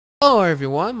Hello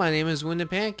everyone, my name is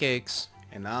WoundedPancakes.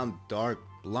 And I'm Dark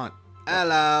Blunt.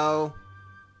 Hello.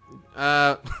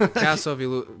 Castle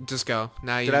of just go.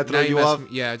 Now you, Did I throw now you you mess off? me.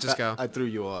 Yeah, just go. I threw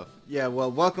you off. Yeah,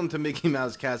 well, welcome to Mickey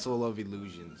Mouse Castle of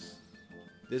Illusions.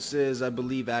 This is, I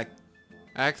believe, Act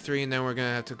 3, and then we're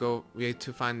gonna have to go. We have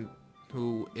to find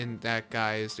who in that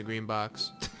guy is the green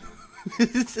box.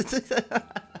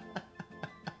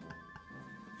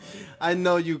 I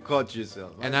know you caught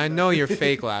yourself. And I know you're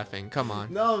fake laughing. Come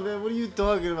on. No, man, what are you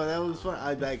talking about? That was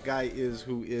fun. That guy is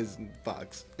who is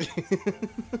Fox.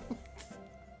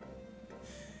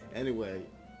 Anyway,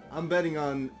 I'm betting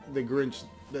on the Grinch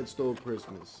that stole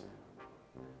Christmas.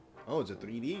 Oh, it's a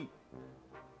 3D.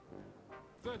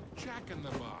 The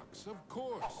Jack-in-the-Box, of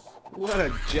course. What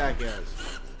a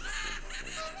jackass.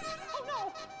 Oh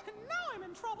no! Now I'm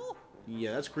in trouble!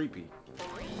 Yeah, that's creepy.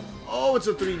 Oh, it's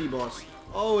a 3D boss.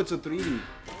 Oh, it's a 3D.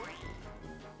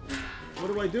 What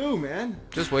do I do, man?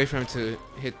 Just wait for him to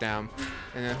hit down,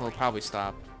 and then he'll probably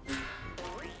stop.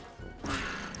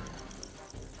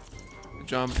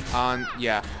 Jump on.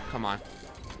 Yeah, come on.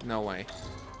 No way.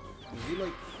 Is he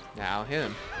like... Now hit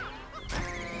him.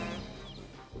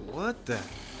 What the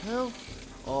hell?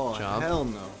 Oh, Jump. hell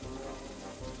no.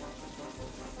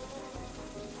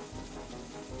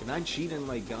 Can I cheat and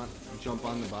like jump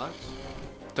on the box?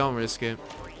 Don't risk it.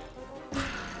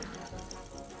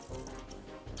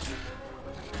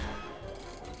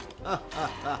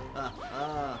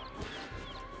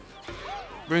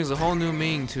 Brings a whole new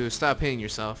meaning to stop hitting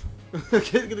yourself.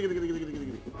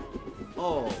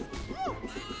 Oh.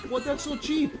 What? That's so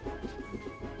cheap.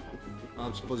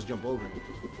 I'm supposed to jump over it.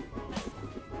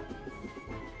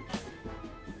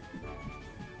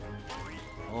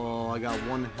 Oh, I got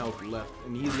 1 health left.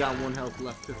 And he's got 1 health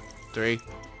left too. 3.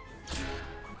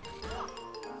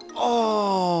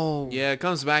 Oh! Yeah, it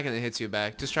comes back and it hits you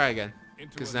back. Just try again.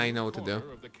 Because now you know what to do.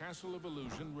 Of the Castle of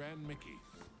Illusion ran Mickey.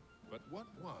 But what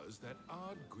was that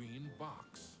odd green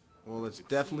box? Well, it's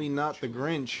definitely not the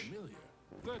Grinch. Familiar.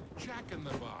 The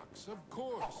Jack-in-the-Box, of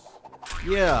course.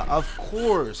 Yeah, of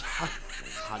course.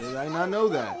 How did I not know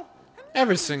that?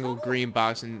 Every single green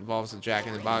box involves a Jack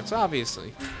in the Box,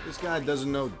 obviously. This guy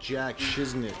doesn't know Jack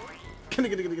Shiznit.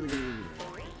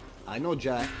 I know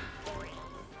Jack.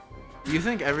 Do you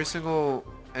think every single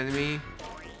enemy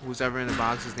who's ever in the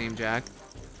box is named Jack?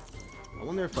 I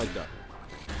wonder if I duck.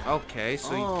 Okay,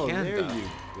 so Oh, you can there duck. you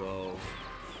go.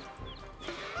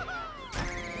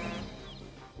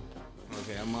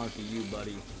 Okay, I'm on to you,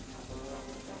 buddy.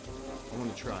 I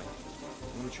want to try.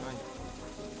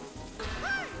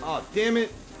 Oh, damn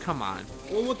it. Come on.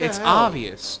 Well, what the It's hell?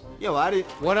 obvious. Yo, I didn't...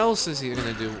 What else is he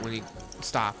gonna do when he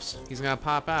stops? He's gonna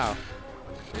pop out.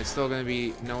 It's still gonna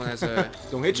be known as a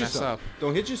Don't hit mess yourself. up.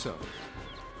 Don't hit yourself.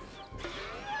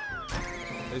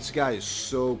 This guy is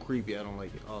so creepy. I don't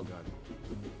like it. Oh, God.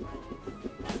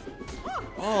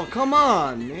 Oh, come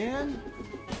on, man.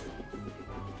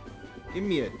 Give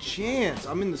me a chance.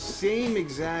 I'm in the same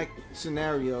exact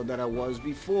scenario that I was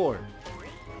before.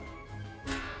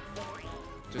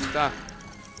 Just duck.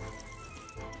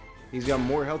 He's got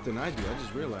more health than I do. I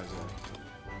just realized that.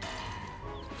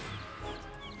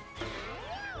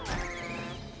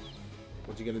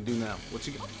 What's he gonna do now? What's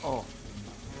he gonna... Oh.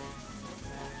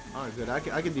 Alright, good. I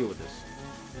can deal with this.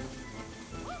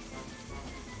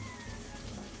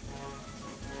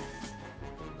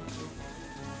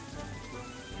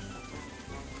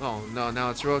 Oh no, now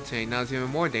it's rotating. Now it's even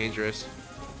more dangerous.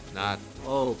 Not.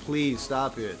 Oh, please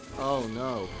stop it. Oh,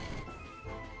 no.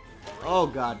 Oh,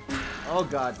 God. Oh,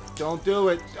 God. Don't do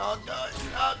it. Don't do it.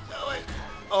 Don't do it.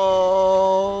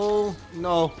 Oh,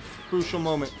 no. Crucial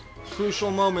moment.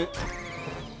 Crucial moment.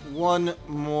 1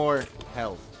 more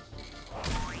health.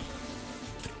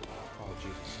 Oh,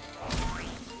 Jesus.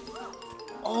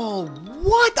 Oh,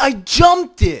 what? I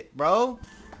jumped it, bro.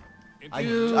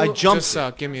 I jumped Just it.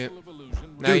 suck. Give me it.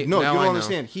 Dude, you, no, you now don't I know.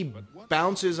 understand. He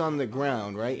bounces on the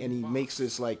ground, right? And he makes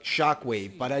this, like,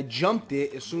 shockwave. But I jumped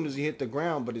it as soon as he hit the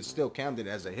ground, but it still counted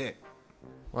as a hit.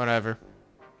 Whatever.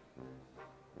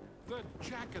 The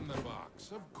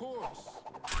Jack-in-the-Box, of course.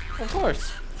 Of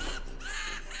course.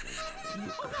 You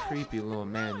creepy little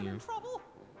man, you. Trouble?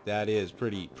 That is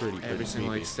pretty Every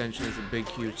single extension is a big,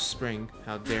 huge spring.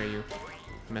 How dare you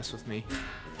mess with me?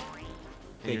 And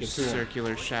Take your it to him.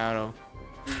 circular shadow.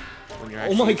 When you're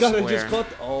Oh my God, square. I just caught...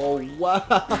 Oh,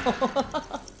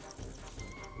 wow.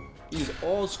 He's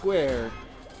all square,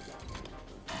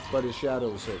 but his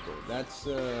shadow is circle. That's,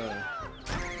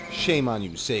 shame on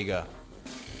you, Sega.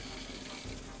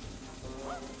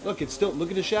 Look, it's still... Look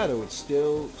at the shadow. It's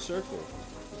still circle.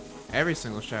 Every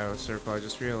single shadow is circle, I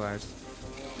just realized.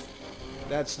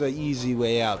 That's the easy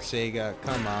way out, Sega.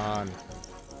 Come on.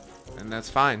 And that's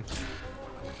fine.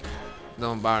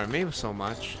 Don't bother me so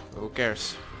much. Who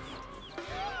cares?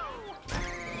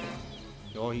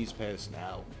 Oh, he's pissed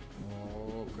now.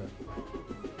 Oh, okay.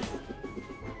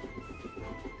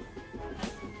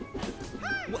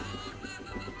 What?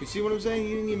 You see what I'm saying?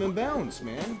 He didn't even bounce,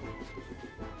 man.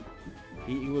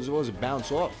 He was supposed to bounce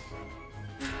off.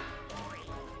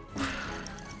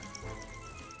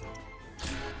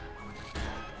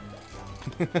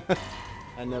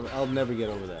 I'll never get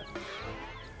over that.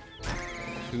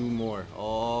 2 more.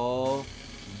 Oh,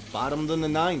 bottomed in the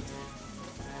 9th.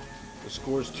 The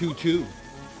score's 2-2.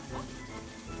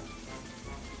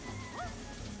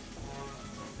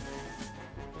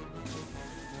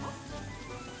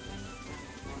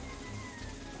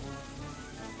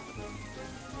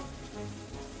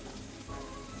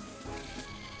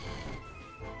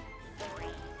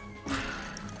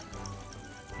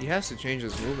 He has to change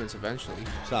his movements eventually.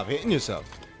 Stop hitting yourself.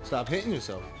 Stop hitting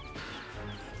yourself.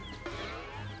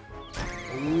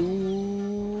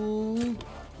 Ooh.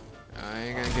 I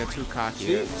ain't gonna get too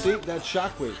cocky. See that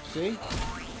shockwave. See?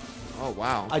 Oh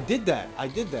wow. I did that. I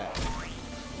did that.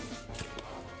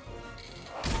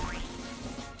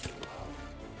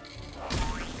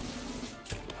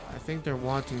 I think they're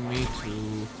wanting me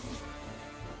to.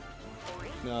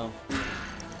 No.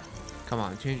 Come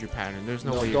on, change your pattern. There's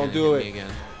no No, way you're don't gonna do hit it. me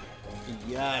again.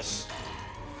 Yes.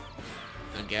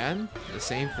 Again? The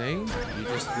same thing? You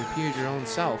just repeated your own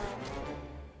self.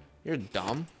 You're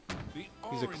dumb. The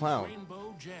He's a orange clown.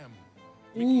 Rainbow gem.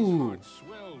 Ooh. Mickey's heart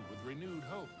swelled with renewed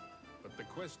hope, but the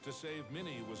quest to save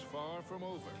Minnie was far from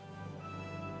over.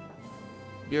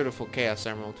 Beautiful Chaos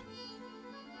Emerald.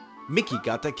 Mickey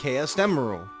got the Chaos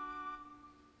Emerald.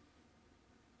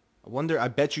 I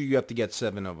bet you have to get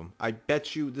 7 of them. I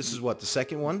bet you this is what, the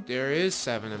second one? There is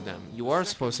 7 of them. You are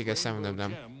supposed to get 7 of Rainbow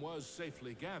them. Gem was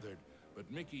safely gathered,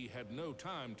 but Mickey had no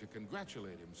time to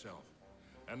congratulate himself.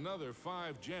 Another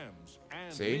 5 gems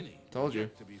and See? Minnie Told you.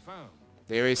 yet to be found.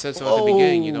 They already said so at the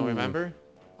beginning, you don't Oh. remember?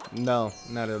 No,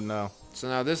 no. So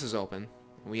now this is open.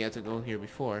 We had to go here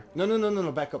before.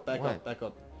 No. Back up. What? Back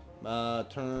up.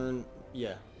 Turn.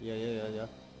 Yeah.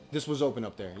 This was open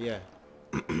up there. Yeah.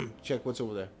 Check what's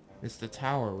over there. It's the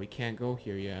tower. We can't go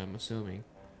here yet, I'm assuming.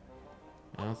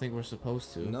 I don't think we're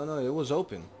supposed to. No, it was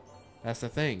open. That's the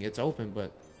thing. It's open,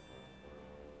 but...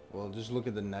 Well, just look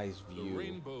at the nice The view.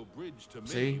 Rainbow Bridge to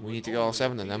See? Minnie We would need to get all only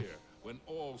 7 of them. appear when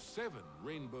all 7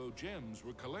 rainbow gems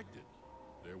were collected.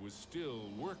 There was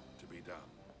still work to be done.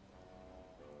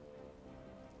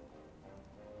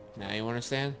 Now you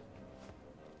understand?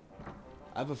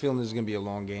 I have a feeling this is gonna be a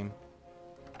long game.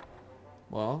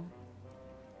 Well...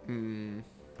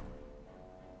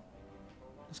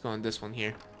 Let's go on this one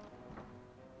here.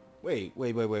 Wait.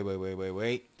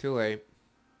 Too late.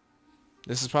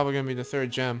 This is probably going to be the 3rd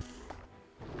gem.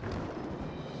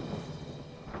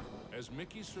 As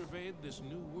Mickey surveyed this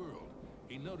new world,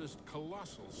 he noticed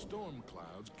colossal storm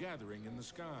clouds gathering in the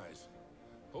skies.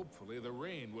 Hopefully the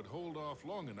rain would hold off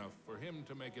long enough for him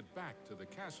to make it back to the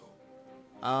castle.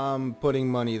 I'm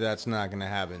putting money that's not gonna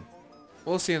happen.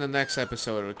 We'll see in the next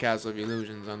episode of Castle of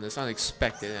Illusions on this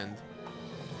unexpected end.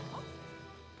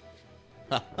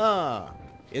 Haha.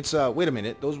 It's wait a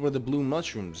minute. Those were the blue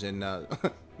mushrooms in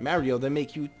Mario that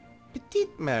make you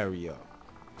petite Mario.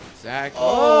 Exactly.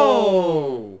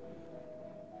 Oh!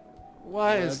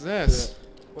 What is this?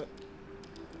 What?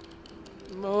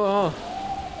 Oh.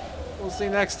 We'll see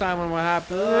next time on what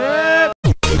happens.